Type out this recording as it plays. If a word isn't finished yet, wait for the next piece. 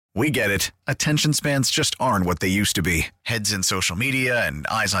We get it. Attention spans just aren't what they used to be. Heads in social media and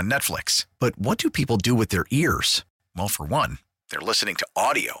eyes on Netflix. But what do people do with their ears? Well, for one, they're listening to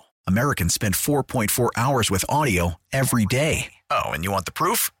audio. Americans spend 4.4 hours with audio every day. Oh, and you want the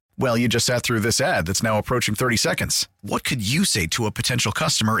proof? Well, you just sat through this ad that's now approaching 30 seconds. What could you say to a potential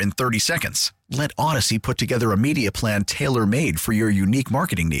customer in 30 seconds? Let Odyssey put together a media plan tailor-made for your unique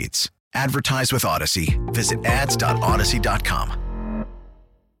marketing needs. Advertise with Odyssey. Visit ads.odyssey.com.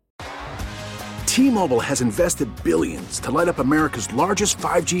 T-Mobile has invested billions to light up America's largest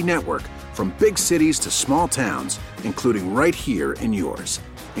 5G network, from big cities to small towns, including right here in yours.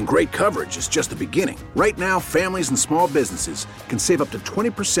 And great coverage is just the beginning. Right now, families and small businesses can save up to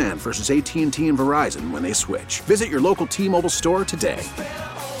 20% versus AT&T and Verizon when they switch. Visit your local T-Mobile store today.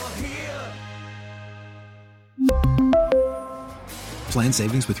 Plan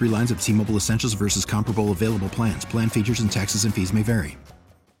savings with 3 lines of T-Mobile Essentials versus comparable available plans. Plan features and taxes and fees may vary.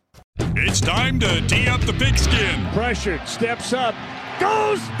 It's time to tee up the pigskin. Pressured, steps up,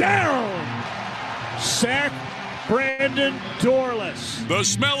 goes down. Sack, Brandon Dorless. The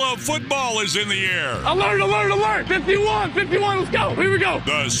smell of football is in the air. Alert, alert, alert. 51, let's go. Here we go.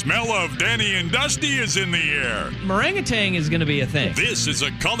 The smell of Danny and Dusty is in the air. Orangutan is going to be a thing. This is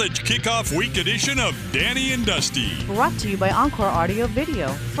a college kickoff week edition of Danny and Dusty. Brought to you by Encore Audio Video.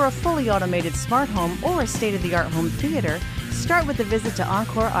 For a fully automated smart home or a state-of-the-art home theater, start with a visit to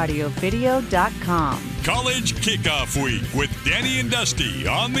EncoreAudioVideo.com. College Kickoff Week with Danny and Dusty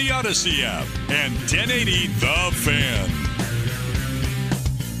on the Odyssey app and 1080 The Fan.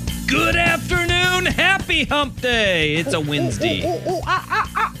 Good afternoon. Happy Hump Day. It's a Wednesday.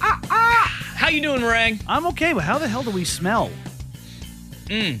 How you doing, Meringue? I'm okay, but how the hell do we smell?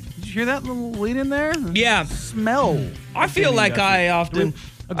 Did you hear that little lead in there? Yeah. Smell. I feel like I often...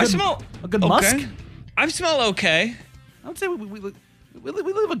 I smell... A good musk? I smell okay. I would say we live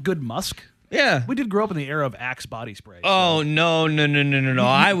a good musk. Yeah. We did grow up in the era of Axe body spray. So. Oh, no.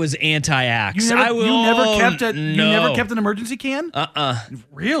 I was anti-Axe. You never kept an emergency can?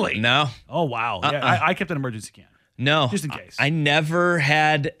 Really? No. Oh, wow. Yeah, I kept an emergency can. No. Just in case. I never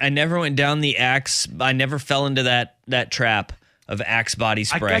went down the Axe. I never fell into that trap of Axe body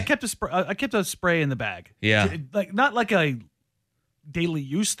spray. I kept a spray in the bag. Yeah. Not like a daily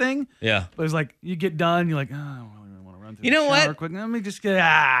use thing. Yeah. But it's like you get done, you're like, oh, I don't really want to run through the shower quick. Let me just get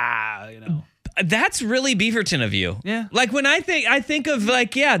That's really Beaverton of you. Yeah. Like when I think of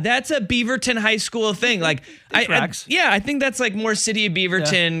that's a Beaverton high school thing. Like I think that's like more City of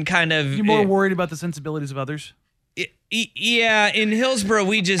Beaverton kind of. You're more worried about the sensibilities of others. Yeah, in Hillsborough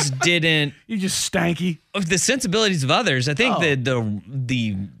we just didn't. You just stanky. Of the sensibilities of others, I think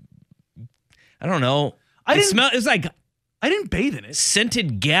the I don't know. It was like. I didn't bathe in it.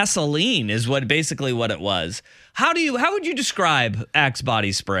 Scented gasoline is what it was. How would you describe Axe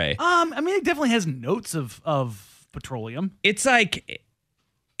body spray? I mean, it definitely has notes of petroleum. It's like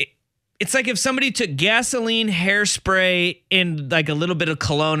if somebody took gasoline, hairspray, and like a little bit of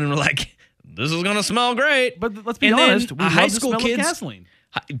cologne and were like, this is gonna smell great. But let's be honest, we high love school the smell kids, of gasoline.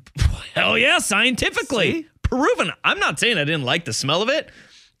 Hell yeah, scientifically proven. I'm not saying I didn't like the smell of it.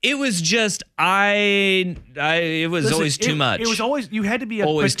 It was just it was always too much. It was always you had to be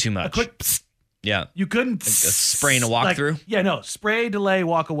too much. A quick psst. Yeah. You couldn't a spray and a walk through. Yeah, no, spray, delay,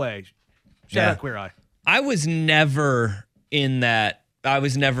 walk away. Shout out Queer Eye. I was never in that. I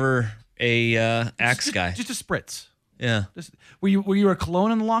was never a Axe guy. Just a spritz. Yeah. Were you a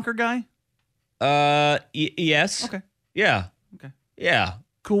cologne and locker guy? Yes. Okay. Yeah. Okay. Yeah.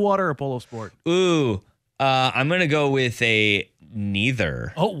 Cool Water or Polo Sport? Ooh. I'm gonna go with a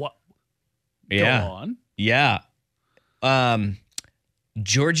neither. Oh, what? Yeah. Go on. Yeah.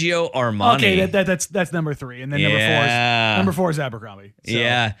 Giorgio Armani. Okay, that's number 3, and then number four is Abercrombie. So.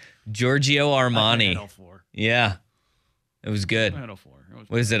 Yeah. Giorgio Armani. I had all 4. Yeah. It was good. I had all 4.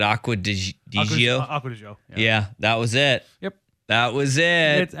 What is it? Acqua di Gio? Acqua di Gio. Yeah, that was it. Yep. That was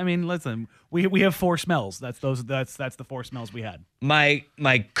it. I mean, listen, we have 4 smells. That's the 4 smells we had. My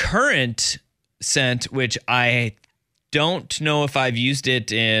current scent, which I don't know if I've used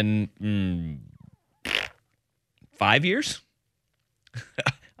it in 5 years.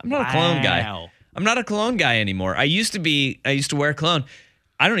 I'm not a cologne guy. I'm not a cologne guy anymore. I used to wear cologne.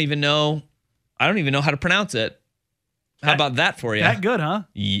 I don't even know how to pronounce it. How about that for you? That good, huh?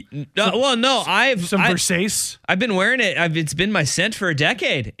 No. Versace. I've been wearing it. It's been my scent for a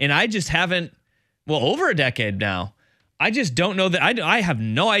decade, and I just haven't. Well, over a decade now. I just don't know that. I have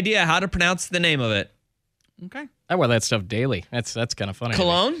no idea how to pronounce the name of it. Okay. I wear that stuff daily. That's kind of funny.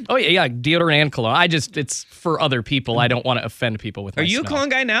 Cologne? Oh yeah, deodorant and cologne. It's for other people. I don't want to offend people with. Are you a cologne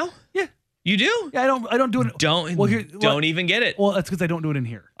guy now? Yeah. You do? Yeah, I don't do it. Don't even get it. Well, that's because I don't do it in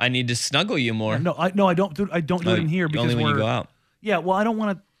here. I need to snuggle you more. Yeah, I don't do it in here because only when you go out. Yeah, well, I don't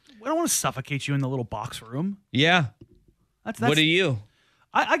want to suffocate you in the little box room. Yeah. That's what do you?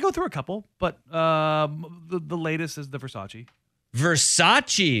 I go through a couple, but the latest is the Versace.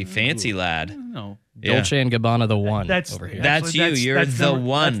 Versace, fancy lad. No. Yeah. Dolce and Gabbana, the one. That's over here. That's you. You're the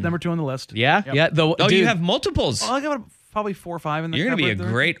one. That's number 2 on the list. Yeah, yep. yeah. You have multiples. I got probably 4 or 5 in the. You're gonna be a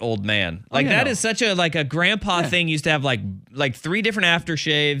great old man. Like that is such a a grandpa thing. Used to have like 3 different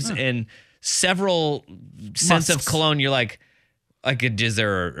aftershaves and several scents of cologne. You're like, is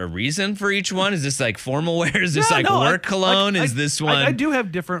there a reason for each one? Is this like formal wear? Is this work cologne? Is this one? I do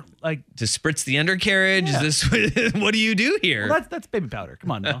have different to spritz the undercarriage. Yeah. Is this what do you do here? Well, that's baby powder.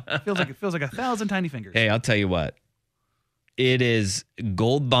 Come on now. It feels like 1,000 tiny fingers. Hey, I'll tell you what. It is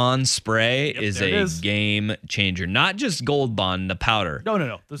Gold Bond spray is a game changer. Not just Gold Bond, the powder.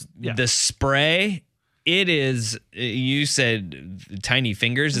 No. The spray. It is. You said tiny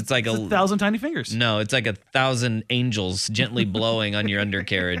fingers. It's like 1,000 tiny fingers. No, it's like 1,000 angels gently blowing on your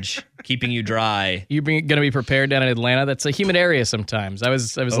undercarriage, keeping you dry. You're going to be prepared down in Atlanta. That's a humid area sometimes. I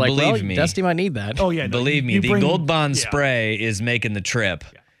was like, believe me, Dusty might need that. Oh yeah, believe me, the Gold Bond spray is making the trip.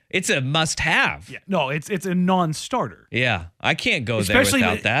 Yeah. It's a must-have. Yeah, no, it's a non-starter. Yeah, I can't go there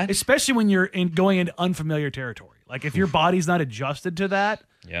without that. Especially when you're going into unfamiliar territory. Like if your body's not adjusted to that.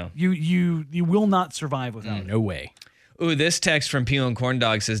 Yeah. You will not survive without it. No way. Ooh, this text from Peel and Corn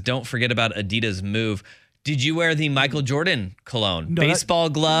Dog says, don't forget about Adidas Move. Did you wear the Michael Jordan cologne? No, baseball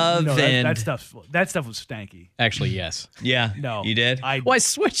glove? No, and that stuff was stanky. Actually, yes. Yeah. No. You did? I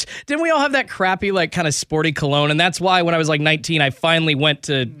switched. Didn't we all have that crappy, kind of sporty cologne? And that's why when I was 19, I finally went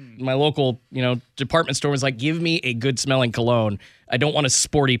to my local, department store and was like, give me a good smelling cologne. I don't want a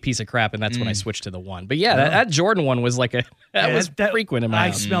sporty piece of crap. And that's when I switched to the one. But yeah, that Jordan one was frequent in my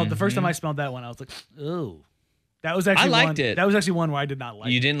house. The first time I smelled that one, I was like, oh. That was actually I liked it. That was actually one where I did not like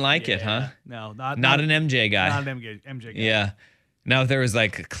it. You didn't like it, huh? No, not an MJ guy. Not an MJ guy. Yeah. Now if there was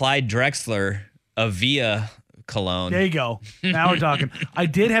Clyde Drexler, Avia cologne. There you go. Now we're talking. I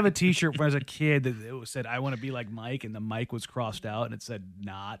did have a T-shirt when I was a kid that it said, I want to be like Mike, and the Mike was crossed out, and it said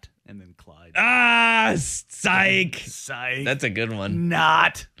not, and then Clyde. Ah, psych. Psych. That's a good one.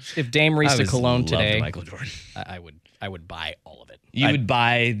 Not. If Dame released a cologne today, Michael Jordan. I would buy all of it. You would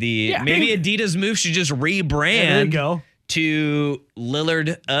buy maybe Adidas Move should just rebrand to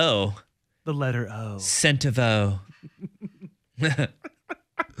Lillard O. The letter O. Centivo.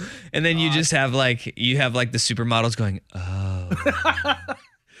 And then you just have the supermodels going, oh.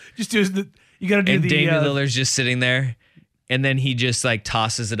 You got to do and Damian Lillard's just sitting there, and then he just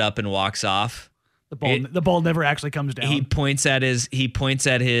tosses it up and walks off. The ball never actually comes down. He points at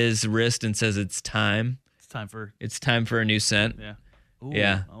his wrist and says, "It's time. It's time for a new scent." Yeah. Ooh,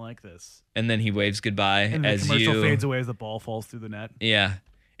 yeah. I like this. And then he waves goodbye and as the commercial fades away as the ball falls through the net. Yeah.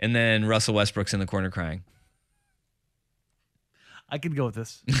 And then Russell Westbrook's in the corner crying. I could go with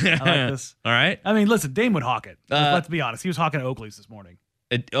this. I like this. All right. I mean, listen, Dame would hawk it. Let's be honest. He was hawking Oakley's this morning.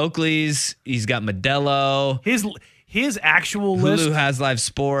 At Oakley's, he's got Modelo. His actual Hulu list. has Live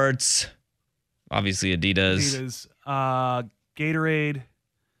Sports. Obviously Adidas. Gatorade.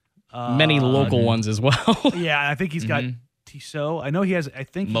 Many local ones as well. Yeah, I think he's got Tissot. I know he has. I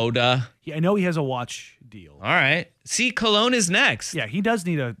think Moda. I know he has a watch deal. All right. See, cologne is next. Yeah, he does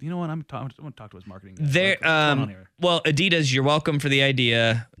need a. You know what? I'm going to talk to his marketing guy. There. What's going on here? Well, Adidas, you're welcome for the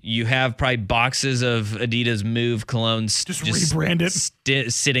idea. You have probably boxes of Adidas Move colognes. Just rebrand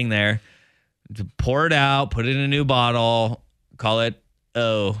it. Sitting there. Pour it out. Put it in a new bottle. Call it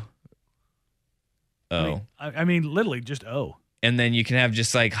O. I mean, literally just O. And then you can have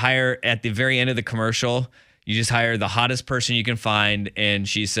just hire at the very end of the commercial. You just hire the hottest person you can find, and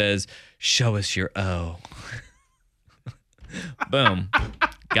she says, "Show us your O." Boom,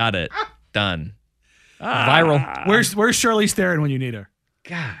 got it, done. Viral. Where's Shirley Theron when you need her?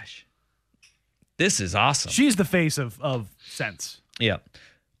 Gosh, this is awesome. She's the face of sense. Yeah.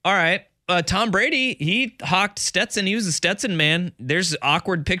 All right. Tom Brady, he hawked Stetson. He was a Stetson man. There's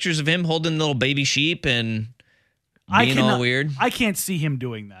awkward pictures of him holding little baby sheep and being all weird. I can't see him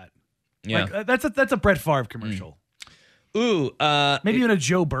doing that. Yeah. That's a Brett Favre commercial. Ooh. Maybe even a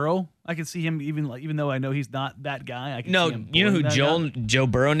Joe Burrow. I can see him even though I know he's not that guy. I can see him you know who Joe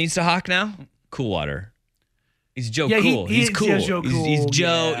Burrow needs to hawk now? Cool Water. He's Joe Cool. He's cool. Yeah, Joe Cool. He's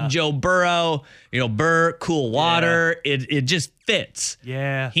Joe Burrow. Burr, Cool Water. Yeah. It just fits.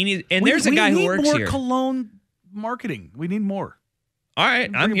 Yeah. There's a guy who works here. We need more cologne marketing. We need more. All right,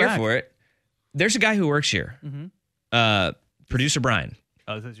 I'm here for it. There's a guy who works here. Mm-hmm. Producer Brian.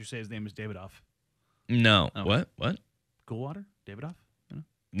 Oh, I thought you say his name is Davidoff. No. Oh. What? Cool Water? Davidoff?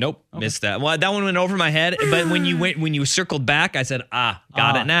 Nope, missed that. Well, that one went over my head, but when you circled back, I said,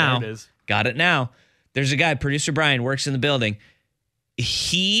 got it now. There it is. Got it now. There's a guy, producer Brian, works in the building.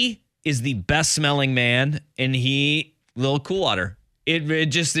 He is the best smelling man, and little cool water. It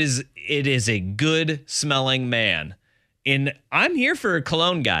just is. It is a good smelling man, and I'm here for a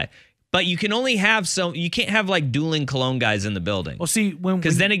cologne guy. But you can only have you can't have like dueling cologne guys in the building. Well, see,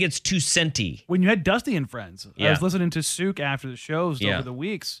 because then it gets too scenty. When you had Dusty and Friends, Yeah. I was listening to Souk after the shows over the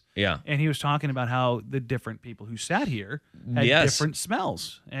weeks. Yeah. And he was talking about how the different people who sat here had different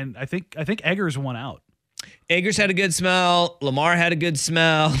smells. And I think Eggers won out. Eggers had a good smell. Lamar had a good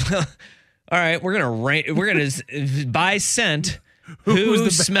smell. All right, we're gonna by scent who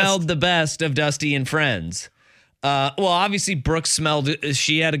smelled the best of Dusty and Friends. Well, obviously Brooke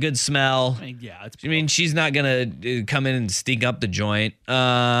she had a good smell. I mean, yeah, she's not gonna come in and stink up the joint. We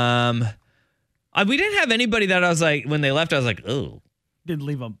didn't have anybody that I was like, when they left, I was like, oh, didn't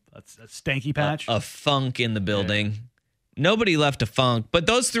leave a stanky patch, a funk in the building. Nobody left a funk, but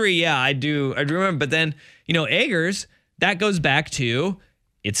those three, I do remember. But then, Eggers, that goes back to,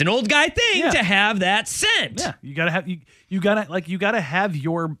 it's an old guy thing to have that scent. Yeah, you gotta have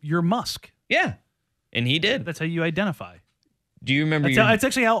your musk. Yeah. And he did. That's how you identify. Do you remember? It's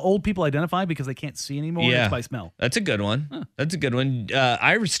actually how old people identify because they can't see anymore. Yeah. It's by smell. That's a good one. Huh. That's a good one.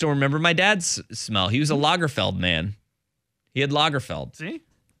 I still remember my dad's smell. He was a Lagerfeld man. He had Lagerfeld. See?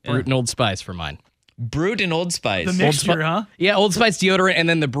 Yeah. Brute and Old Spice for mine. Brute and Old Spice. The mixture, huh? Yeah, Old Spice deodorant and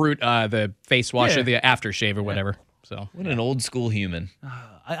then the Brute, the face wash or the aftershave or whatever. So what an old school human.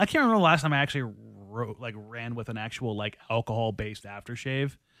 I can't remember the last time I actually ran with an actual alcohol based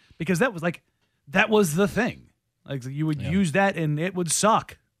aftershave because that was the thing. Like you would use that and it would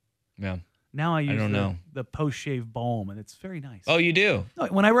suck. Yeah. Now I use the post shave balm and it's very nice. Oh, you do?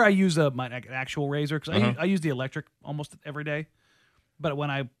 Whenever I use my actual razor, because I use the electric almost every day. But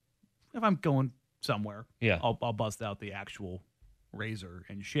if I'm going somewhere, I'll bust out the actual razor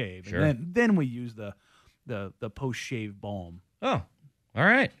and shave. Sure. And then we use the post shave balm. Oh, all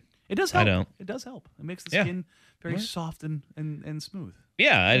right. It does help. I don't. It does help. It makes the skin very soft and smooth.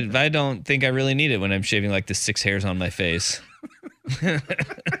 Yeah, I don't think I really need it when I'm shaving like the 6 hairs on my face.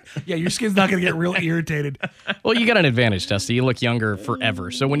 Yeah, your skin's not going to get real irritated. Well, you got an advantage, Dusty. You look younger forever.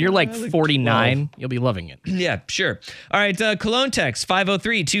 So when you're like 49, you'll be loving it. Yeah, sure. All right, cologne text,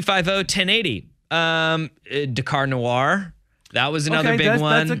 503-250-1080. Dakar Noir. That was another big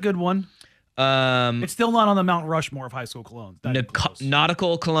one. That's a good one. It's still not on the Mount Rushmore of high school colognes.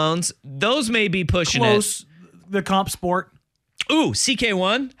 Nautical colognes. Those may be pushing it. The Comp Sport. Ooh,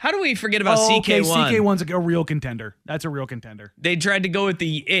 CK1. How do we forget about CK1? Okay, CK1's a real contender. That's a real contender. They tried to go with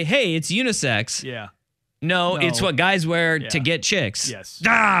hey, it's unisex. Yeah. No, it's what guys wear to get chicks. Yes.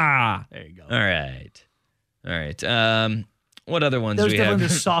 There you go. All right. What other ones do we have? Definitely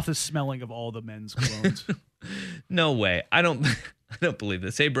the softest smelling of all the men's colognes. No way. I don't believe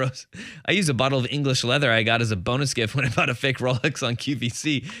this. Hey, bros. I use a bottle of English leather I got as a bonus gift when I bought a fake Rolex on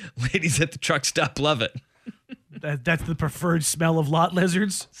QVC. Ladies at the truck stop love it. That's the preferred smell of lot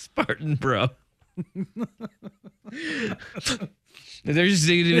lizards? Spartan, bro. They're just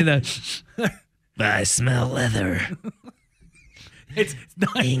doing that. I smell leather. It's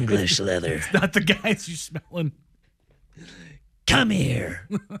not English leather. It's not the guys you smelling. Come here.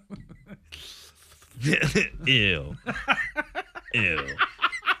 Ew.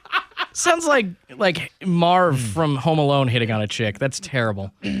 Sounds like Marv from Home Alone hitting on a chick. That's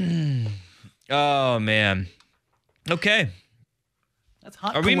terrible. Oh, man. Okay. That's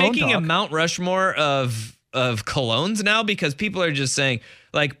hot. Are we making a Mount Rushmore of colognes now? Because people are just saying,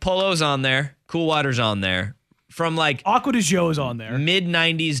 Polo's on there, Cool Water's on there. From Aqua de Jo's on there. Mid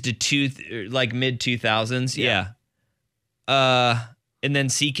 90s to mid 2000s. Yeah. And then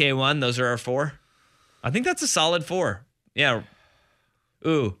CK1, those are our 4. I think that's a solid 4. Yeah.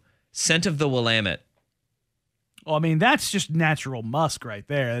 Ooh, scent of the Willamette. Well, I mean, that's just natural musk right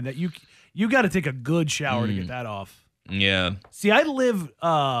there. That you got to take a good shower to get that off. Yeah. See, I live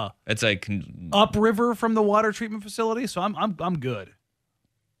it's upriver from the water treatment facility, so I'm good.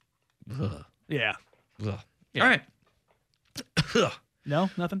 Ugh. Yeah. Ugh. Yeah. All right. No,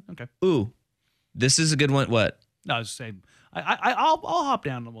 nothing. Okay. Ooh, this is a good one. What? No, I was just saying. I'll hop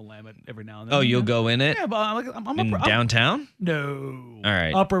down to Willamette every now and then. Oh, you'll go in it? Yeah, but I'm in downtown? No. All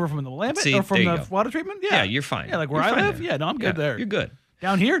right. Upriver from the Willamette or from the water treatment? Yeah. Yeah, you're fine. Yeah, where I live? Yeah, no, I'm good there. You're good.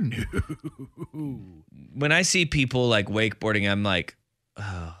 Down here? No. When I see people wakeboarding, I'm like,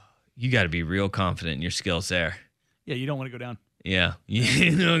 oh, you got to be real confident in your skills there. Yeah, you don't want to go down. Yeah,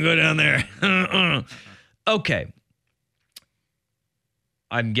 you don't go down there. Okay.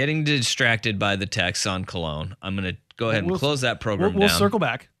 I'm getting distracted by the text on cologne. I'm going to go ahead and close that program We'll down. circle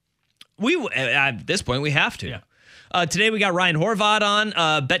back. At this point, we have to. Yeah. Today we got Ryan Horvath on,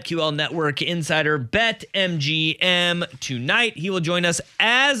 BetQL Network insider, BetMGM tonight. He will join us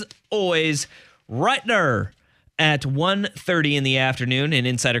as always right there at 1:30 in the afternoon. And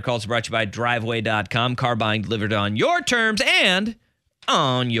Insider Calls brought to you by Driveway.com. Car buying delivered on your terms and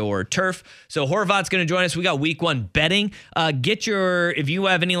on your turf. So Horvath's going to join us. We got week 1 betting. If you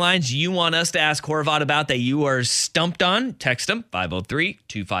have any lines you want us to ask Horvath about that you are stumped on, text him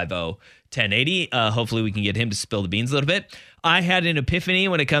 503-250-1080. Hopefully we can get him to spill the beans a little bit. I had an epiphany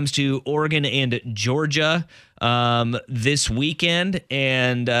when it comes to Oregon and Georgia this weekend,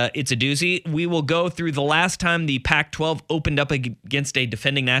 and it's a doozy. We will go through the last time the Pac-12 opened up against a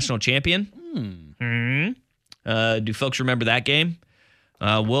defending national champion. Do folks remember that game?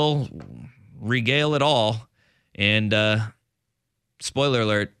 We'll regale it all. And spoiler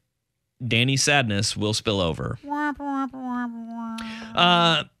alert, Danny's sadness will spill over.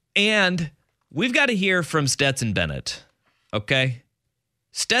 And we've got to hear from Stetson Bennett, okay?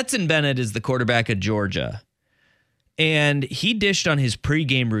 Stetson Bennett is the quarterback of Georgia. And he dished on his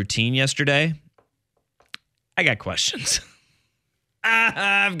pregame routine yesterday. I got questions.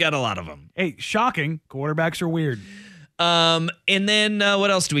 I've got a lot of them. Hey, shocking. Quarterbacks are weird. And then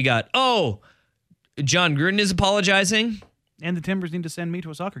what else do we got? Oh, John Gruden is apologizing. And the Timbers need to send me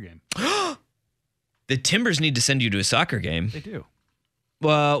to a soccer game. The Timbers need to send you to a soccer game? They do.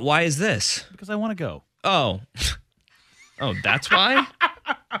 Why is this? Because I want to go. Oh. Oh, that's why?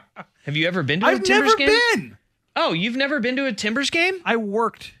 Have you ever been to a Timbers game? I've never been. Oh, you've never been to a Timbers game? I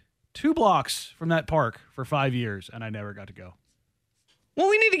worked 2 blocks from that park for 5 years, and I never got to go. Well,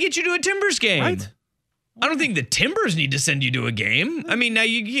 we need to get you to a Timbers game. Right? I don't think the Timbers need to send you to a game. I mean, now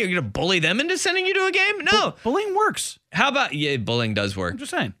you're going to bully them into sending you to a game? No. Bullying works. How about, yeah, bullying does work. I'm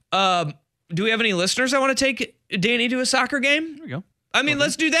just saying. Do we have any listeners that want to take Danny to a soccer game? There we go. I mean,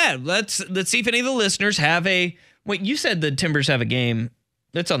 let's do that. Let's see if any of the listeners have wait, you said the Timbers have a game.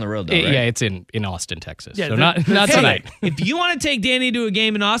 That's on the road, though, right? Yeah, it's in Austin, Texas. Yeah, so not tonight. If you want to take Danny to a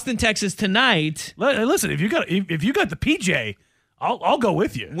game in Austin, Texas tonight, listen. If you got the PJ, I'll go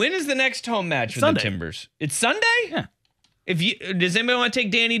with you. When is the next home match for Sunday. the Timbers? It's Sunday? Yeah. Does anybody want to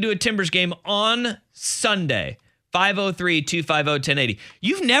take Danny to a Timbers game on Sunday? 503-250-1080.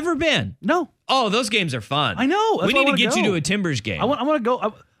 You've never been? No. Oh, those games are fun. I know. We need to get you to a Timbers game. I want to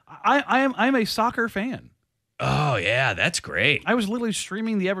go. I'm a soccer fan. Oh, yeah, that's great. I was literally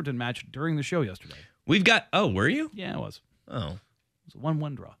streaming the Everton match during the show yesterday. We've got, were you? Yeah, I was. Oh. It was a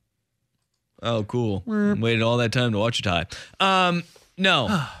 1-1 draw. Oh, cool. Waited all that time to watch a tie.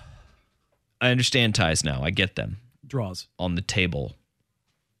 No. I understand ties now. I get them. Draws. On the table.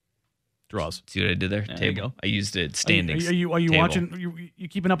 Draws. See what I did there? Yeah, table. there you go. I used it standings. Are you watching? You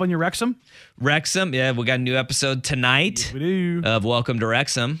keeping up on your Wrexham? Wrexham. Yeah, we got a new episode tonight. Yes, we do. Of Welcome to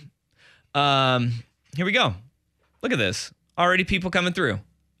Wrexham. Here we go. Look at this. Already people coming through.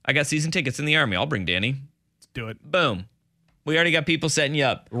 I got season tickets in the Army. I'll bring Danny. Let's do it. Boom. We already got people setting you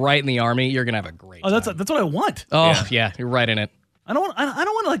up. Right in the Army, you're gonna have a great time. That's what I want. Oh yeah, you're right in it. I don't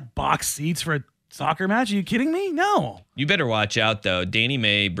want like box seats for a soccer match. Are you kidding me? No. You better watch out though. Danny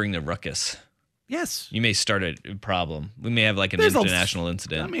may bring the ruckus. Yes. You may start a problem. We may have like an international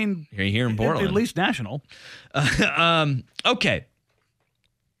incident. I mean, here in Portland. At least national. Okay.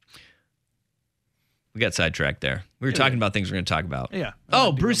 We got sidetracked there. We were talking about things we're going to talk about. Yeah.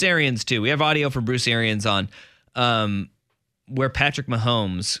 Oh, Bruce Arians, too. We have audio from Bruce Arians on where Patrick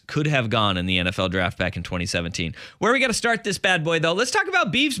Mahomes could have gone in the NFL draft back in 2017. Where we got to start this bad boy, though, let's talk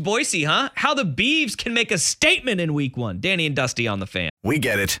about Beavs Boise, huh? How the Beavs can make a statement in week 1. Danny and Dusty on the Fan. We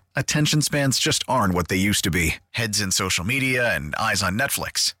get it. Attention spans just aren't what they used to be. Heads in social media and eyes on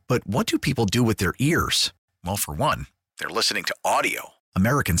Netflix. But what do people do with their ears? Well, for one, they're listening to audio.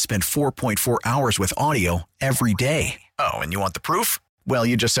 Americans spend 4.4 hours with audio every day. Oh, and you want the proof? Well,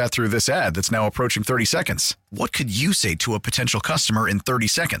 you just sat through this ad that's now approaching 30 seconds. What could you say to a potential customer in 30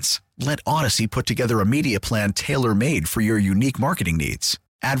 seconds? Let Odyssey put together a media plan tailor-made for your unique marketing needs.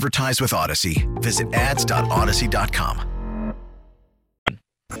 Advertise with Odyssey. Visit ads.odyssey.com.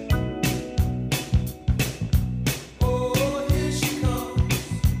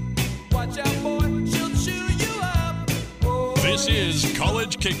 This is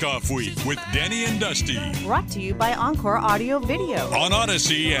College Kickoff Week with Danny and Dusty. Brought to you by Encore Audio Video. On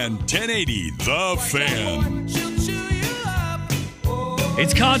Odyssey and 1080 The Fan.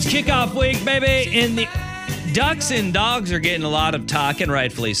 It's College Kickoff Week, baby, and the Ducks and Dogs are getting a lot of talk, and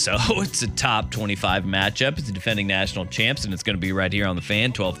rightfully so. It's a top 25 matchup. It's a defending national champs, and it's going to be right here on the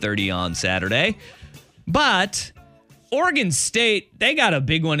Fan, 12:30 on Saturday. But Oregon State, they got a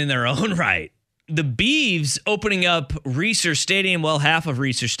big one in their own right. the Beavs opening up Reser Stadium, well, half of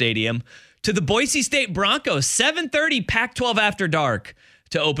Reser Stadium, to the Boise State Broncos, 7:30 Pac-12 after dark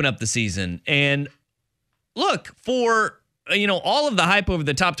to open up the season. And look, for all of the hype over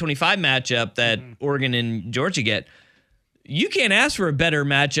the top 25 matchup that Oregon and Georgia get, you can't ask for a better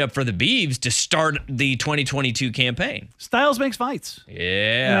matchup for the Beavs to start the 2022 campaign. Styles makes fights.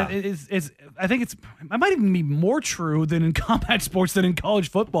 Yeah. I think it might even be more true than in combat sports than in college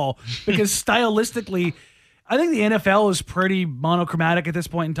football, because stylistically, I think the NFL is pretty monochromatic at this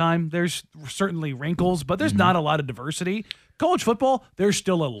point in time. There's certainly wrinkles, but there's not a lot of diversity. College football, there's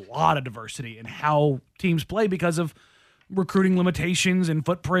still a lot of diversity in how teams play because of recruiting limitations and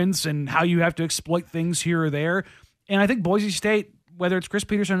footprints and how you have to exploit things here or there. And I think Boise State, whether it's Chris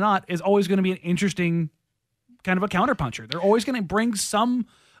Petersen or not, is always going to be an interesting kind of a counterpuncher. They're always going to bring some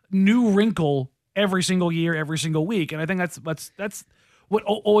new wrinkle every single year, every single week. And I think that's what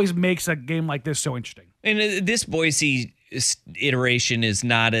always makes a game like this so interesting. And this Boise iteration is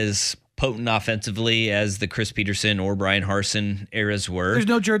not as potent offensively as the Chris Petersen or Brian Harsin eras were. There's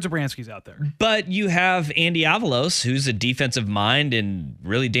no Jared Zabranskis out there. But you have Andy Avalos, who's a defensive mind and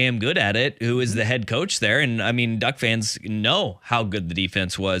really damn good at it, who is the head coach there. And, I mean, Duck fans know how good the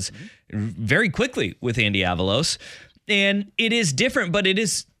defense was very quickly with Andy Avalos. And it is different, but it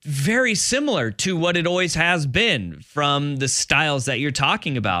is very similar to what it always has been from the styles that you're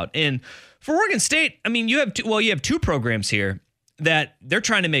talking about. And for Oregon State, I mean, you have two programs here that they're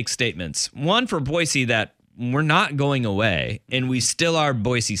trying to make statements. One for Boise, that we're not going away and we still are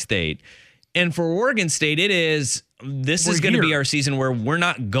Boise State. And for Oregon State, this is going to be our season where we're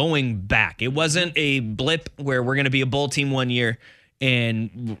not going back. It wasn't a blip where we're going to be a bowl team one year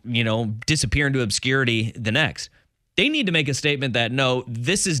and, disappear into obscurity the next. They need to make a statement that, no,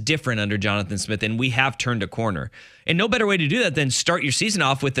 this is different under Jonathan Smith and we have turned a corner. And no better way to do that than start your season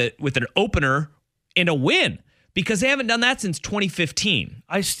off with an opener and a win. Because they haven't done that since 2015.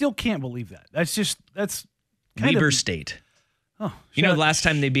 I still can't believe that. That's Weber State. Oh, the last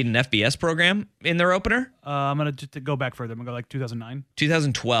time they beat an FBS program in their opener? I'm going to go back further. I'm going to go like 2009.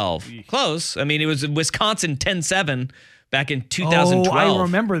 2012. Close. I mean, it was Wisconsin 10-7 back in 2012. Oh, I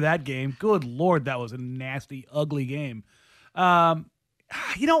remember that game. Good Lord, that was a nasty, ugly game. I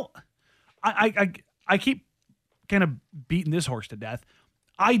keep kind of beating this horse to death.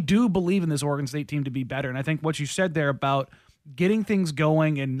 I do believe in this Oregon State team to be better. And I think what you said there about getting things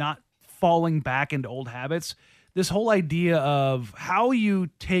going and not falling back into old habits, this whole idea of how you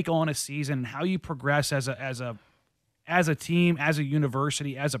take on a season, how you progress as a team, as a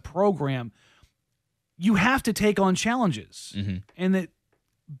university, as a program, you have to take on challenges. And that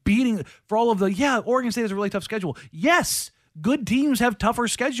for all of Oregon State has a really tough schedule. Yes, good teams have tougher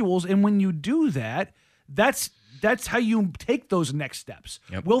schedules. And when you do that, that's how you take those next steps.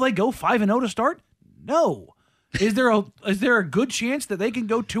 Yep. Will they go 5-0 to start? No. Is there a good chance that they can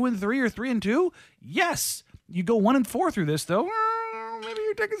go 2-3 or 3-2? Yes. You go 1-4 through this, though. Maybe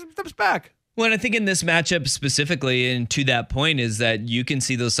you're taking some steps back. Well, and I think in this matchup specifically, and to that point, is that you can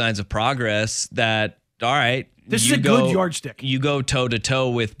see those signs of progress that, all right, this is a good yardstick. You go toe-to-toe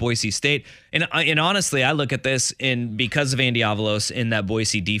with Boise State. And honestly, I look at this, and because of Andy Avalos in that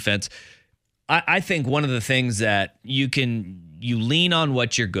Boise defense, I think one of the things that you lean on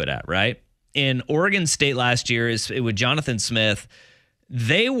what you're good at, right? In Oregon State last year with Jonathan Smith,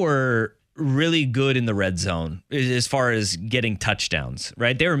 they were really good in the red zone as far as getting touchdowns,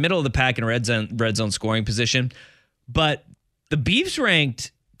 right? They were middle of the pack in red zone scoring position, but the Beavs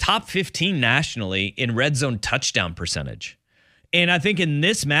ranked top 15 nationally in red zone touchdown percentage. And I think in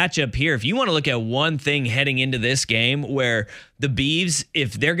this matchup here, if you want to look at one thing heading into this game where the Beavs,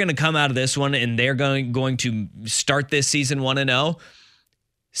 if they're going to come out of this one and they're going to start this season 1-0,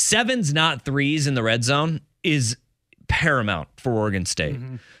 7s, not 3s in the red zone is paramount for Oregon State.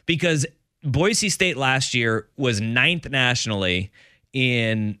 Because Boise State last year was 9th nationally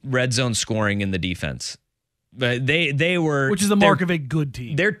in red zone scoring in the defense. But they were, which is the mark of a good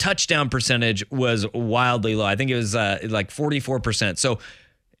team. Their touchdown percentage was wildly low. I think it was like 44%. So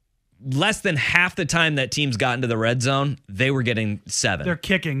less than half the time that teams got into the red zone, they were getting 7. They're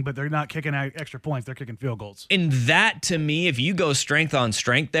kicking, but they're not kicking extra points. They're kicking field goals. And that, to me, if you go strength on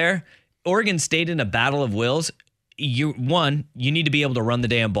strength there, Oregon State in a battle of wills, you need to be able to run the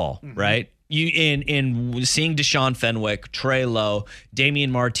damn ball, right? You in seeing Deshaun Fenwick, Trey Lowe,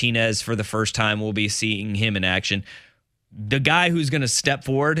 Damian Martinez for the first time, we'll be seeing him in action. The guy who's going to step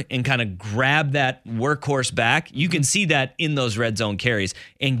forward and kind of grab that workhorse back, you can see that in those red zone carries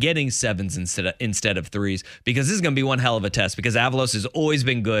and getting 7s instead of 3s, because this is going to be one hell of a test, because Avalos has always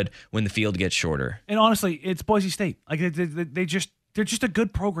been good when the field gets shorter. And honestly, it's Boise State. Like they're just a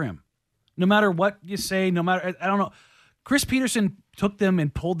good program. No matter what you say, no matter, I don't know. Chris Peterson took them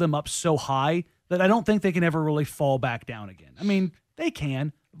and pulled them up so high that I don't think they can ever really fall back down again. I mean, they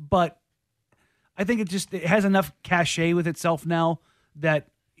can, but I think it has enough cachet with itself now that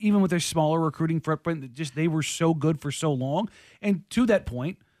even with their smaller recruiting footprint, they were so good for so long. And to that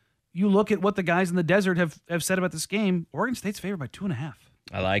point, you look at what the guys in the desert have said about this game. Oregon State's favored by 2.5.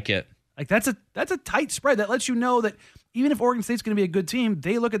 I like it. Like that's a tight spread. That lets you know that even if Oregon State's going to be a good team,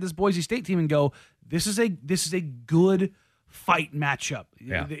 they look at this Boise State team and go, "This is a good fight matchup."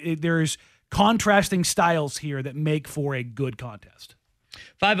 Yeah. There's contrasting styles here that make for a good contest.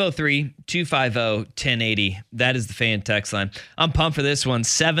 503-250-1080. That is the fan text line. I'm pumped for this one.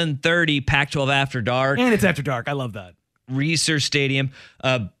 7:30 Pac-12 After Dark. And it's after dark. I love that. Reser Stadium.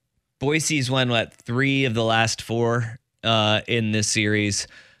 Boise's won, 3 of the last 4 in this series.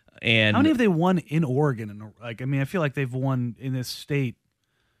 And how many have they won in Oregon? I feel like they've won in this state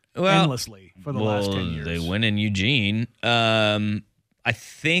endlessly for the last 10 years. They win in Eugene. I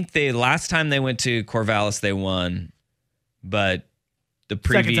think last time they went to Corvallis, they won, but the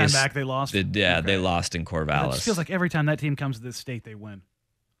previous second time back they lost. They lost in Corvallis. It just feels like every time that team comes to this state, they win.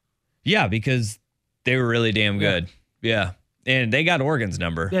 Yeah, because they were really damn good. Yeah. And they got Oregon's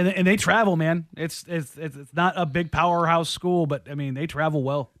number. Yeah, and they travel, man. It's not a big powerhouse school, but they travel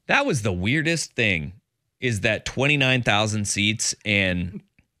well. That was the weirdest thing, is that 29,000 seats, and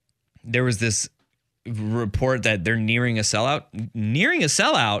there was this report that they're nearing a sellout. Nearing a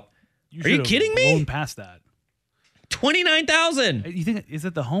sellout? Are you kidding me? Blown past that. 29,000. You think, is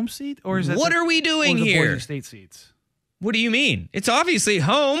it the home seat or is it what are we doing here? Boise State seats. What do you mean? It's obviously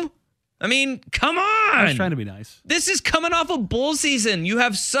home. Come on. I was trying to be nice. This is coming off a bowl season. You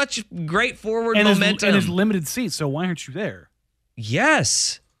have such great forward momentum. And there's limited seats, so why aren't you there?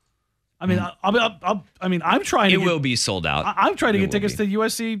 Yes. I'm trying to. It will be sold out. I'm trying to get tickets to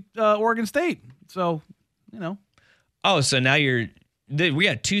USC, Oregon State. So, Oh, so now we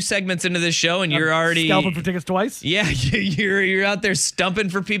got 2 segments into this show, and you're already scalping for tickets twice. Yeah, you're out there stumping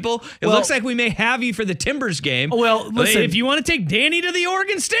for people. It looks like we may have you for the Timbers game. Well, listen, if you want to take Danny to the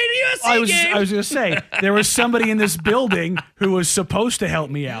Oregon State USC game, I was going to say there was somebody in this building who was supposed to help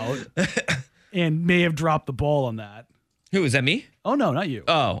me out, and may have dropped the ball on that. Who was that? Me? Oh no, not you.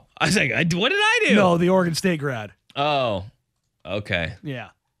 Oh, I was like, what did I do? No, the Oregon State grad. Oh, okay. Yeah.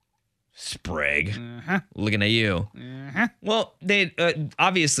 Sprague. Looking at you. Well, they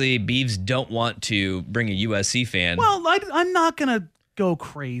obviously Beavs don't want to bring a USC fan. Well, I'm not going to go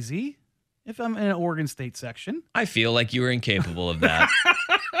crazy if I'm in an Oregon State section. I feel like you were incapable of that.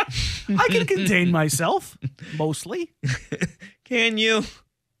 I can contain myself, mostly. Can you?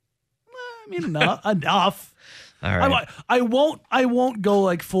 Enough. All right. I won't go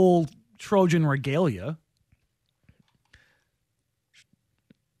like full Trojan regalia.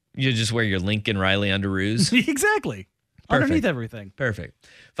 You just wear your Lincoln Riley underoos. Exactly. Perfect. Underneath everything. Perfect.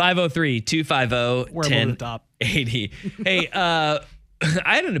 503-250-1080. Hey, I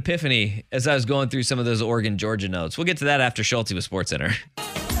had an epiphany as I was going through some of those Oregon, Georgia notes. We'll get to that after Schulte with SportsCenter.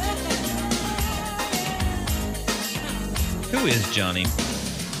 Who is Johnny?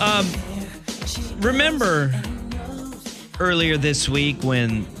 Remember earlier this week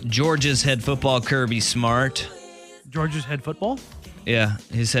when Georgia's head football, Kirby Smart. Georgia's head football? Yeah,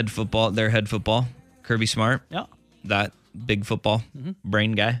 their head football, Kirby Smart. Yeah. That big football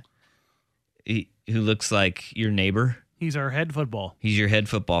brain guy who looks like your neighbor. He's our head football. He's your head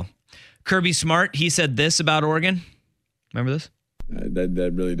football. Kirby Smart, he said this about Oregon. Remember this?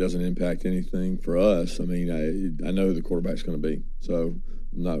 That really doesn't impact anything for us. I know who the quarterback's going to be, so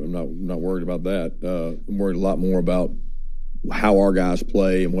I'm not worried about that. I'm worried a lot more about how our guys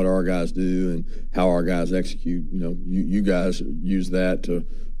play and what our guys do and how our guys execute. You guys use that to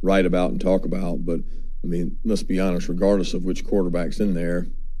write about and talk about, but let's be honest, regardless of which quarterback's in there,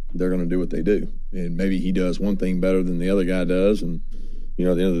 they're going to do what they do. And maybe he does one thing better than the other guy does, and at the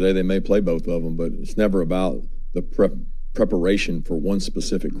end of the day, they may play both of them, but it's never about the preparation for one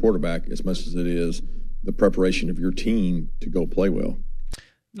specific quarterback as much as it is the preparation of your team to go play well.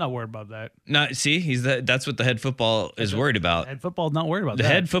 Not worried about that. That's what the head football is worried about. Head football not worried about that. The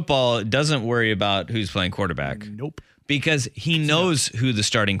head football doesn't worry about who's playing quarterback. Nope. Because he knows who the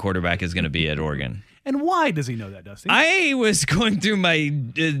starting quarterback is going to be at Oregon. And why does he know that, Dusty? I was going through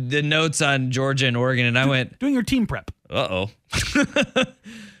the notes on Georgia and Oregon, and I went... Doing your team prep. Uh-oh.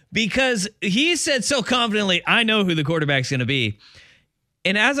 Because he said so confidently, I know who the quarterback's going to be.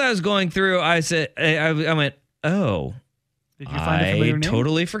 And as I was going through, I said, I went, oh... Did you find a familiar name? I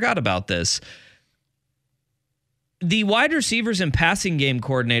totally forgot about this. The wide receivers and passing game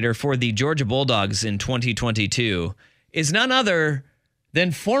coordinator for the Georgia Bulldogs in 2022 is none other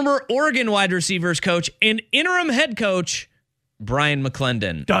than former Oregon wide receivers coach and interim head coach Brian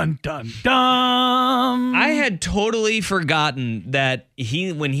McClendon. Dun, dun, dun. I had totally forgotten that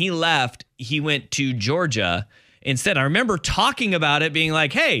when he left, he went to Georgia instead. I remember talking about it being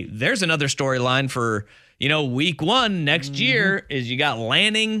like, hey, there's another storyline for, week 1 next year is you got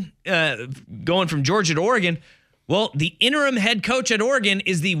Lanning going from Georgia to Oregon. Well, the interim head coach at Oregon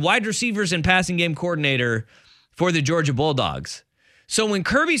is the wide receivers and passing game coordinator for the Georgia Bulldogs. So when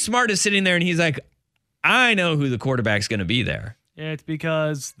Kirby Smart is sitting there and he's like, I know who the quarterback's going to be there. It's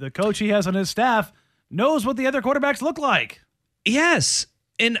because the coach he has on his staff knows what the other quarterbacks look like. Yes.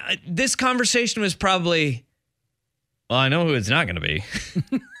 And this conversation was probably, well, I know who it's not going to be.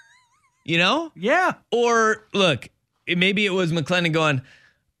 Yeah. Or look, maybe it was McClendon going,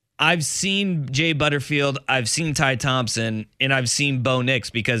 I've seen Jay Butterfield, I've seen Ty Thompson, and I've seen Bo Nix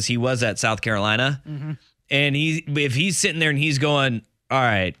because he was at South Carolina. Mm-hmm. And if he's sitting there and he's going, all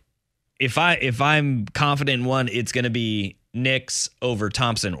right, if I'm confident in one, it's going to be Nix over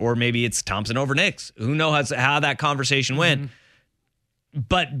Thompson, or maybe it's Thompson over Nix. Who knows how that conversation went? Mm-hmm.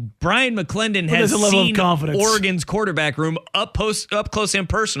 But Brian McClendon has seen Oregon's quarterback room up close and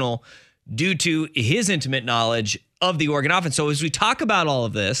personal due to his intimate knowledge of the Oregon offense. So as we talk about all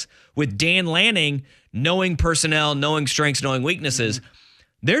of this with Dan Lanning, knowing personnel, knowing strengths, knowing weaknesses,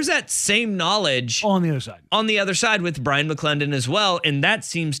 there's that same knowledge on the other side. On the other side with Brian McClendon as well, and that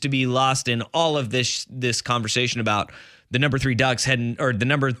seems to be lost in all of this conversation about the number 3 Ducks heading, or the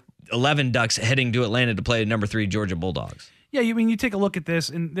number 11 Ducks heading to Atlanta to play number 3 Georgia Bulldogs. Yeah, you take a look at this,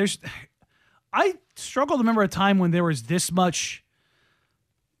 and I struggle to remember a time when there was this much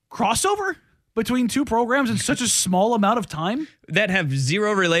crossover between two programs in such a small amount of time that have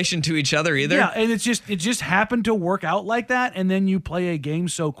zero relation to each other either. Yeah, and it just happened to work out like that, and then you play a game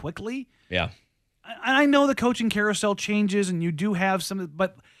so quickly. Yeah. I know the coaching carousel changes, and you do have some,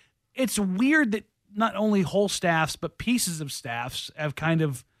 but it's weird that not only whole staffs, but pieces of staffs have kind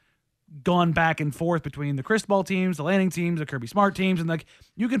of gone back and forth between the Cristobal teams, the Lanning teams, the Kirby Smart teams, and like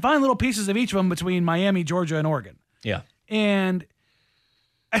you can find little pieces of each of them between Miami, Georgia, and Oregon. Yeah. And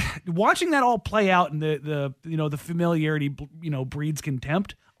watching that all play out and the familiarity breeds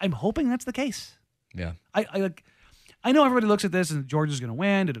contempt. I'm hoping that's the case. Yeah. I know everybody looks at this and Georgia's going to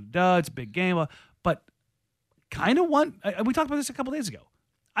win. It's a big game, but kind of want. We talked about this a couple days ago.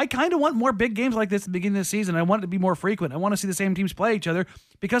 I kind of want more big games like this at the beginning of the season. I want it to be more frequent. I want to see the same teams play each other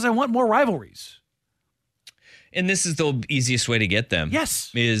because I want more rivalries. And this is the easiest way to get them. Yes.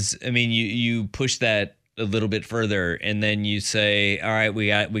 You push that a little bit further and then you say, all right, we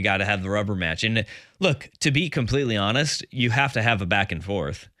got to have the rubber match. And look, to be completely honest, you have to have a back and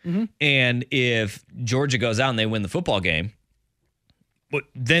forth. Mm-hmm. And if Georgia goes out and they win the football game,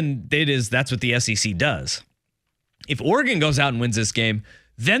 then that's what the SEC does. If Oregon goes out and wins this game,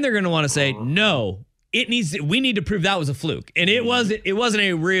 then they're going to want to say, no, we need to prove that was a fluke. And it wasn't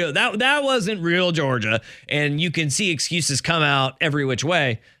a real, that wasn't real Georgia. And you can see excuses come out every which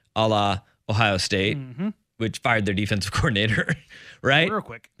way, a la Ohio State, mm-hmm. which fired their defensive coordinator, right? Real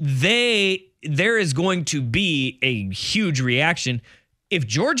quick. There is going to be a huge reaction. If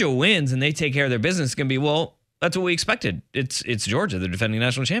Georgia wins and they take care of their business, it's going to be, well, that's what we expected. It's Georgia. They're defending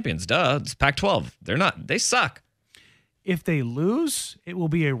national champions. Duh. It's Pac-12. They're not. They suck. If they lose, it will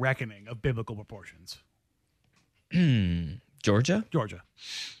be a reckoning of biblical proportions. Georgia? Georgia.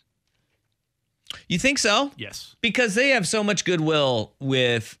 You think so? Yes. Because they have so much goodwill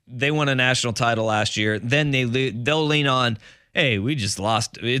they won a national title last year. Then they'll lean on, hey, we just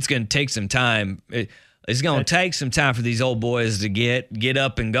lost. It's going to take some time. It's going to take some time for these old boys to get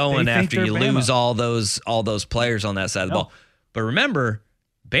up and going after you lose all those players on that side of the ball. But remember,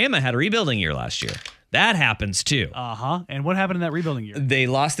 Bama had a rebuilding year last year. That happens too. Uh-huh. And what happened in that rebuilding year? They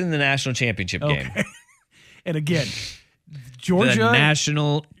lost in the national championship game. And again, Georgia. The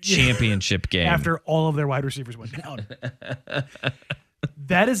national championship game. After all of their wide receivers went down.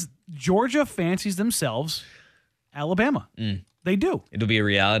 That is, Georgia fancies themselves Alabama. They do. It'll be a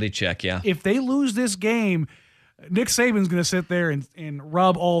reality check, yeah. If they lose this game, Nick Saban's going to sit there and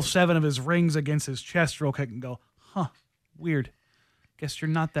rub all 7 of his rings against his chest real quick and go, weird. Guess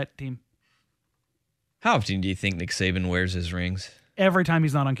you're not that team. How often do you think Nick Saban wears his rings? Every time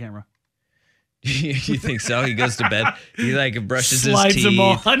he's not on camera. You think so? He goes to bed. He brushes his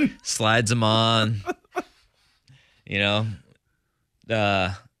teeth. Slides them on.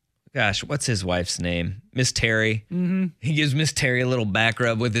 Gosh, what's his wife's name? Miss Terry. Mm-hmm. He gives Miss Terry a little back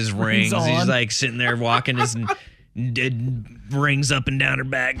rub with his rings. He's sitting there walking his rings up and down her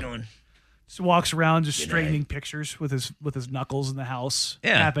back going, Just walks around just straightening pictures with his knuckles in the house,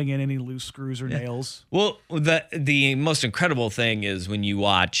 tapping in any loose screws or nails. Well, the most incredible thing is when you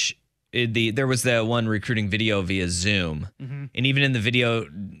watch there was that one recruiting video via Zoom, and even in the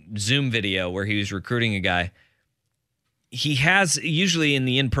Zoom video where he was recruiting a guy, he has usually in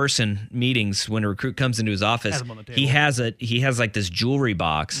the in-person meetings when a recruit comes into his office, he has like this jewelry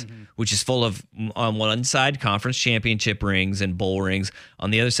box, which is full of, on one side, conference championship rings and bowl rings.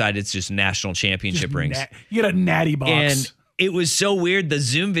 On the other side, it's just national championship rings. You get a natty box. And it was so weird. The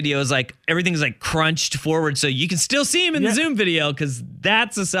Zoom video is like, everything's like crunched forward so you can still see him in the Zoom video because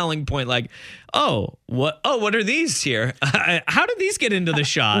that's a selling point. Like, what are these here? How did these get into the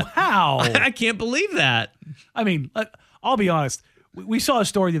shot? How? I can't believe that. I mean, I'll be honest. We saw a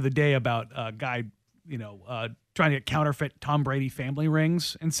story the other day about a guy, trying to get counterfeit Tom Brady family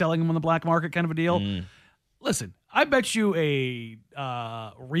rings and selling them on the black market, kind of a deal. Listen, I bet you a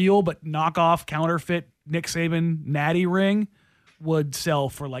real but knockoff counterfeit Nick Saban natty ring would sell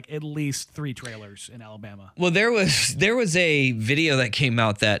for like at least 3 trailers in Alabama. Well, there was a video that came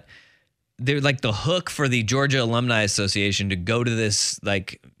out that they're like the hook for the Georgia Alumni Association to go to this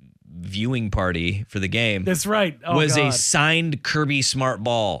like viewing party for the game. That's right. Was a signed Kirby Smart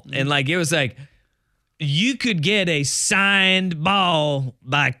ball. And like it was like you could get a signed ball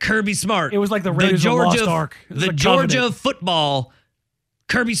by Kirby Smart. It was like the Raiders of Lost Ark. The Georgia football,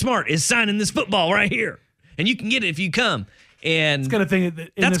 Kirby Smart is signing this football right here. And you can get it if you come. And it's gonna think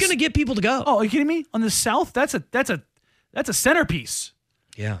that's going to get people to go. Oh, are you kidding me? On the South, that's a centerpiece.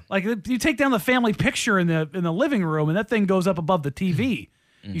 Yeah. Like you take down the family picture in the living room and that thing goes up above the TV.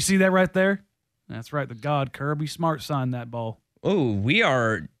 You see that right there? That's right. The God Kirby Smart signed that ball. Oh,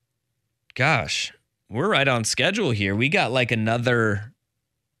 we're right on schedule here. We got like another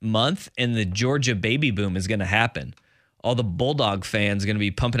month and the Georgia baby boom is going to happen. All the Bulldog fans are going to be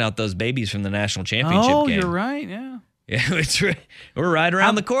pumping out those babies from the national championship game. Oh, you're right. Yeah. Yeah, it's right. We're right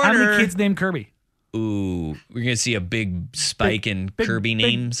around the corner. How many kids named Kirby? Ooh, we're going to see a big spike in Kirby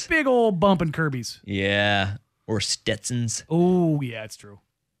names. Big old bump in Kirby's. Yeah. Or Stetsons. Oh, yeah, it's true.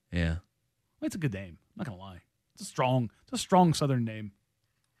 Yeah. It's a good name. I'm not going to lie. It's a strong Southern name.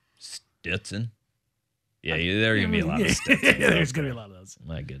 Stetson. Yeah, there are going to be a lot of Stetsons. There's going to be a lot of those.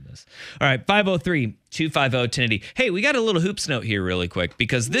 My goodness. All right, 503-250-1080. Hey, we got a little hoops note here really quick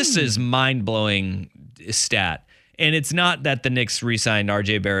because this is mind-blowing stat. And it's not that the Knicks re-signed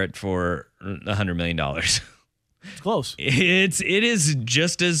R.J. Barrett for $100 million. It's close. It is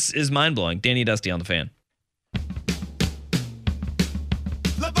just as mind-blowing. Danny Dusty on the Fan.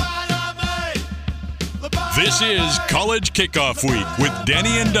 This is College Kickoff Week with Danny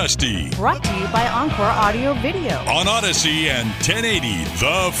and Dusty. Brought to you by Encore Audio Video. On Odyssey and 1080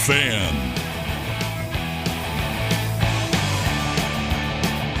 The Fan.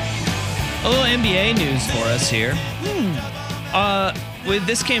 A little NBA news for us here.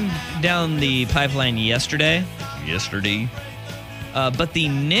 This came down the pipeline yesterday. But the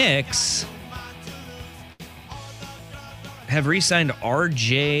Knicks have re-signed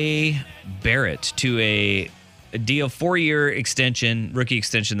R.J. Barrett to a deal, 4-year extension, rookie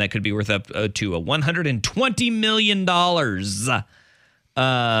extension that could be worth up to $120 million. A lot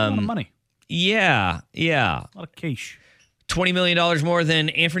of money. Yeah. A lot of cash. $20 million more than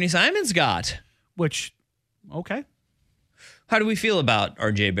Anthony Simons got. Which, okay. How do we feel about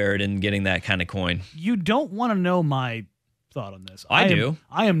R.J. Barrett and getting that kind of coin? You don't want to know my thought on this. I do.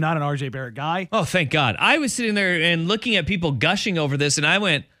 I am not an R.J. Barrett guy. Oh, thank God. I was sitting there and looking at people gushing over this, and I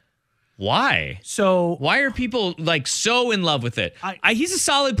went, why? So why are people like so in love with it? He's a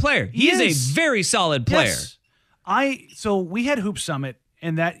solid player. He is a very solid player. Yes. So we had Hoop Summit,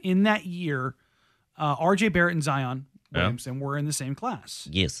 and in that year, R.J. Barrett and Zion Williamson were in the same class.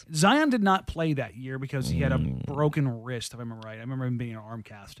 Yes. Zion did not play that year because he had a broken wrist, if I remember right. I remember him being an arm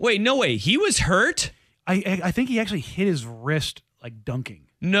cast. Wait, no way. He was hurt? I think he actually hit his wrist like dunking.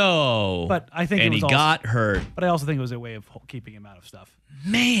 No. But I think he got hurt. But I also think it was a way of keeping him out of stuff.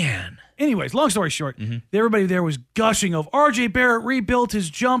 Man. Anyways, long story short, everybody there was gushing of R.J. Barrett rebuilt his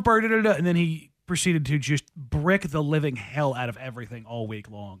jumper, and then he proceeded to just brick the living hell out of everything all week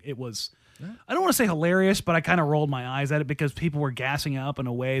long. It was, I don't want to say hilarious, but I kind of rolled my eyes at it because people were gassing up in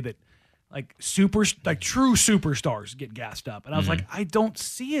a way that like true superstars get gassed up. And I was like, I don't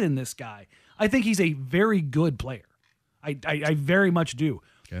see it in this guy. I think he's a very good player. I very much do.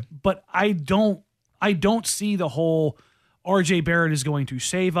 Okay. But I don't see the whole R.J. Barrett is going to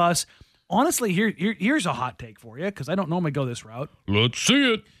save us. Honestly, here's a hot take for you because I don't normally go this route. Let's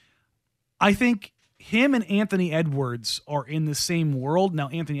see it. I think him and Anthony Edwards are in the same world. Now,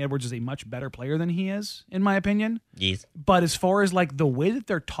 Anthony Edwards is a much better player than he is, in my opinion. Yes. But as far as like the way that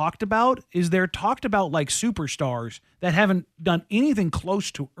they're talked about, is they're talked about like superstars that haven't done anything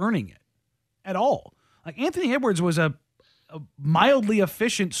close to earning it at all. Like Anthony Edwards was a mildly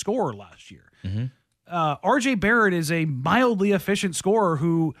efficient scorer last year. RJ Barrett is a mildly efficient scorer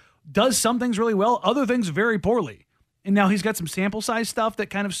who does some things really well, other things very poorly. And now he's got some sample size stuff that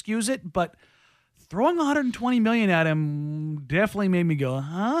kind of skews it, but throwing $120 million at him definitely made me go,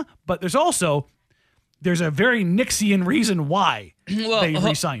 huh? But there's a very Knicksian reason why they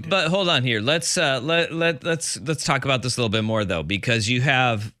re-signed him. But hold on here. Let's talk about this a little bit more though, because you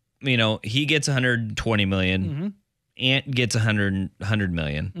have, he gets $120 million, Ant gets $100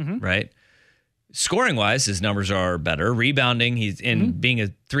 million, right? Scoring wise, his numbers are better. Rebounding, he's in being a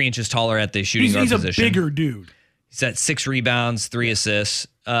 3 inches taller at the shooting guard position. He's a bigger dude. He's at 6 rebounds, 3 assists.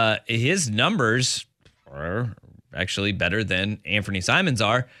 His numbers are actually better than Anthony Simons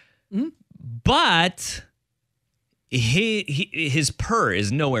are, but his PER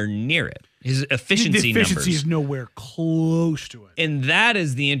is nowhere near it. His efficiency numbers is nowhere close to it. And that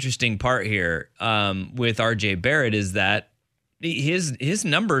is the interesting part here with RJ Barrett, is that his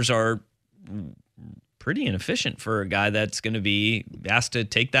numbers are pretty inefficient for a guy that's going to be asked to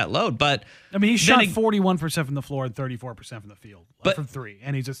take that load. But I mean, he shot 41% from the floor and 34% from the field from 3,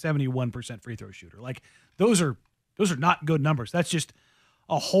 and he's a 71% free throw shooter. Like those are not good numbers. That's just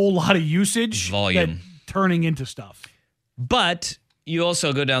a whole lot of usage, volume turning into stuff. But you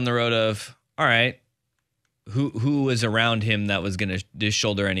also go down the road of, all right, who was around him that was going to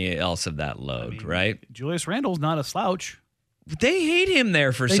shoulder any else of that load, right? Julius Randle's not a slouch. They hate him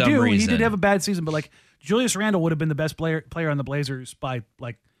there for some reason. He did have a bad season, but like Julius Randle would have been the best player on the Blazers by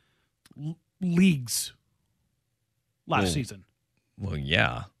like leagues last season. Well,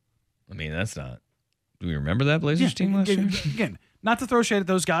 yeah. I mean, that's not. Do we remember that Blazers team last year? Again, not to throw shade at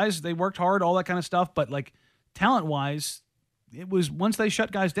those guys. They worked hard, all that kind of stuff, but like talent-wise, it was once they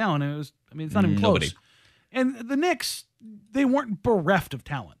shut guys down, it's not even close. And the Knicks, they weren't bereft of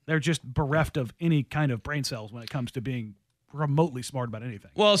talent. They're just bereft of any kind of brain cells when it comes to being remotely smart about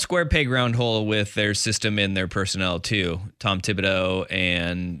anything. Well, square peg round hole with their system and their personnel too. Tom Thibodeau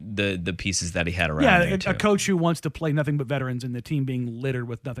and the pieces that he had around. Yeah, a coach who wants to play nothing but veterans and the team being littered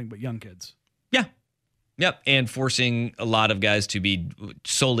with nothing but young kids. Yeah. Yep. And forcing a lot of guys to be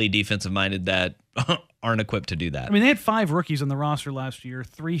solely defensive minded that aren't equipped to do that. I mean, they had 5 rookies on the roster last year,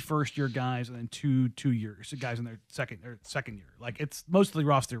 3 first-year guys, and then two guys in their second year. Like, it's most of the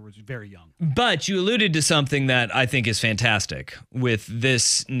roster was very young. But you alluded to something that I think is fantastic with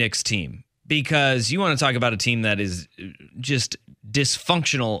this Knicks team, because you want to talk about a team that is just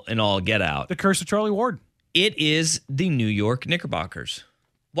dysfunctional in all get out. The curse of Charlie Ward. It is the New York Knickerbockers.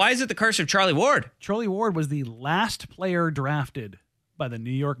 Why is it the curse of Charlie Ward? Charlie Ward was the last player drafted by the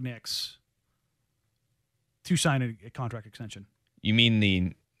New York Knicks to sign a contract extension. You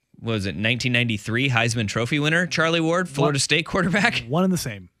mean was it 1993 Heisman Trophy winner, Charlie Ward, Florida State quarterback? One and the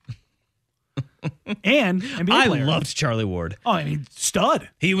same. And NBA player. I loved Charlie Ward. Oh, I mean, stud.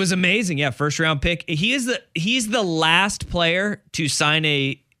 He was amazing. Yeah, first round pick. He's the last player to sign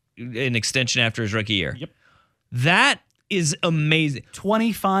an extension after his rookie year. Yep. That is amazing.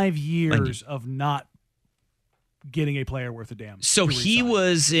 25 years of not getting a player worth a damn. So he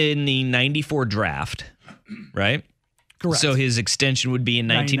was in the 94 draft, right? Correct. So his extension would be in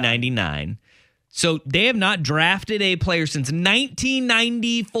 1999. So they have not drafted a player since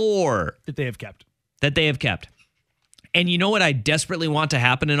 1994. That they have kept. And you know what I desperately want to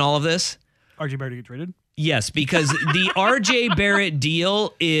happen in all of this? RJ Barrett to get traded? Yes, because the RJ Barrett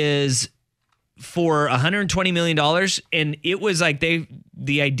deal is for $120 million. And it was like the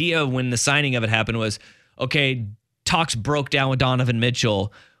idea when the signing of it happened was, okay, talks broke down with Donovan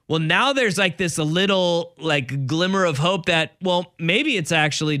Mitchell. Well, now there's like this a little like glimmer of hope that, well, maybe it's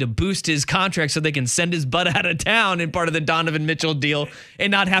actually to boost his contract so they can send his butt out of town in part of the Donovan Mitchell deal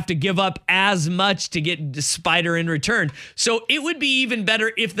and not have to give up as much to get Spider in return. So it would be even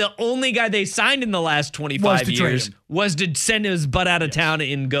better if the only guy they signed in the last 25 years was to send his butt out of town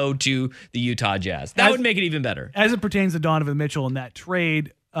and go to the Utah Jazz. That would make it even better. As it pertains to Donovan Mitchell and that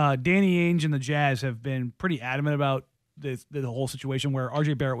trade, Danny Ainge and the Jazz have been pretty adamant about the whole situation where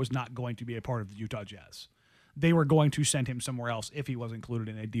RJ Barrett was not going to be a part of the Utah Jazz. They were going to send him somewhere else if he was included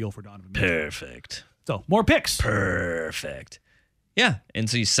in a deal for Donovan Mitchell. Perfect. So, more picks. Perfect. Yeah, and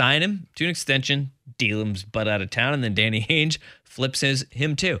so you sign him to an extension, deal him's butt out of town, and then Danny Ainge flips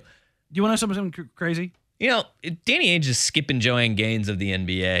him too. Do you want to know something crazy? You know, Danny Ainge is Skip and Joanne Gaines of the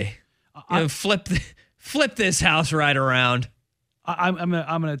NBA. Flip this house right around. I'm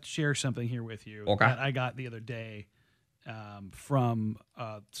gonna share something here with you Okay. that I got the other day from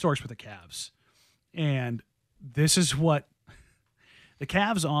source with the Cavs, and this is what the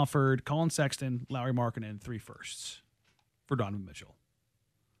Cavs offered: Colin Sexton, Lauri Markkanen, 3 firsts for Donovan Mitchell.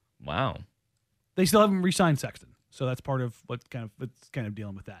 Wow. They still haven't re-signed Sexton, so that's part of what's kind of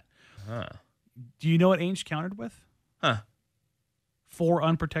dealing with that. Huh. Do you know what Ainge countered with? Huh. 4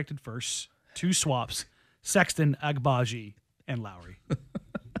 unprotected firsts, 2 swaps, Sexton, Agbaji, and Lowry.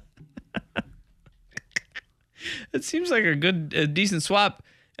 It seems like a decent swap.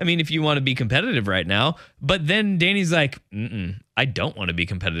 I mean, if you want to be competitive right now. But then Danny's like, I don't want to be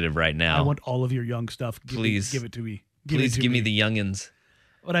competitive right now. I want all of your young stuff. Please. Give it to me. Please give me the youngins.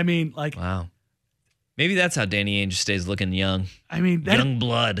 But I mean, like... Wow. Maybe that's how Danny Ainge stays looking young. I mean... young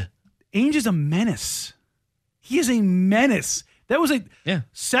blood. Ainge is a menace. He is a menace. That was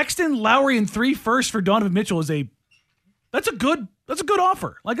Sexton, Lowry, and 3 firsts for Donovan Mitchell is that's a good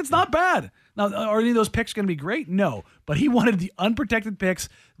offer. Like, it's not bad. Now, are any of those picks going to be great? No. But he wanted the unprotected picks,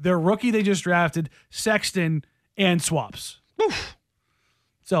 their rookie they just drafted, Sexton, and swaps. Oof.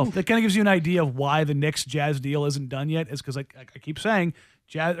 So that kind of gives you an idea of why the Knicks Jazz deal isn't done yet. Is because I keep saying,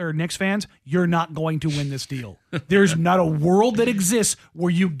 Jazz or Knicks fans, you're not going to win this deal. There's not a world that exists where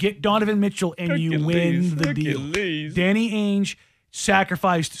you get Donovan Mitchell and you win the deal. Danny Ainge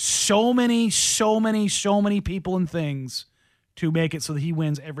sacrificed so many people and things to make it so that he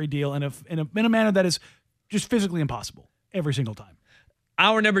wins every deal in a manner that is just physically impossible every single time.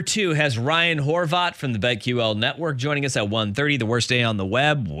 Hour number 2 has Ryan Horvat from the BetQL Network joining us at 1:30, the worst day on the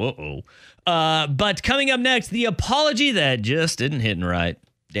web. Whoa. But coming up next, the apology that just didn't hit right.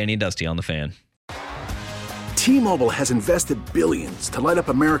 Danny and Dusty on the Fan. T-Mobile has invested billions to light up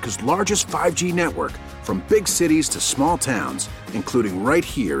America's largest 5G network, from big cities to small towns, including right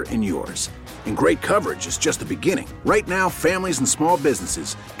here in yours. And great coverage is just the beginning. Right now, families and small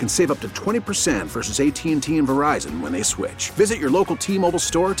businesses can save up to 20% versus AT&T and Verizon when they switch. Visit your local T-Mobile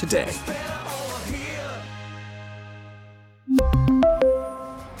store today.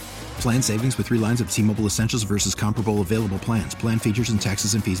 Plan savings with 3 lines of T-Mobile Essentials versus comparable available plans. Plan features and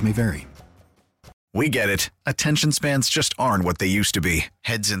taxes and fees may vary. We get it. Attention spans just aren't what they used to be.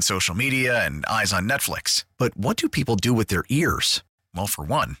 Heads in social media and eyes on Netflix. But what do people do with their ears? Well, for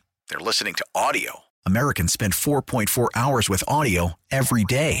one, they're listening to audio. Americans spend 4.4 hours with audio every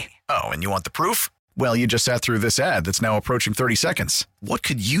day. Oh, and you want the proof? Well, you just sat through this ad that's now approaching 30 seconds. What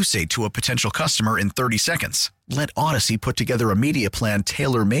could you say to a potential customer in 30 seconds? Let Odyssey put together a media plan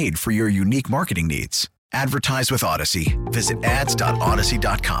tailor-made for your unique marketing needs. Advertise with Odyssey. Visit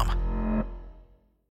ads.odyssey.com.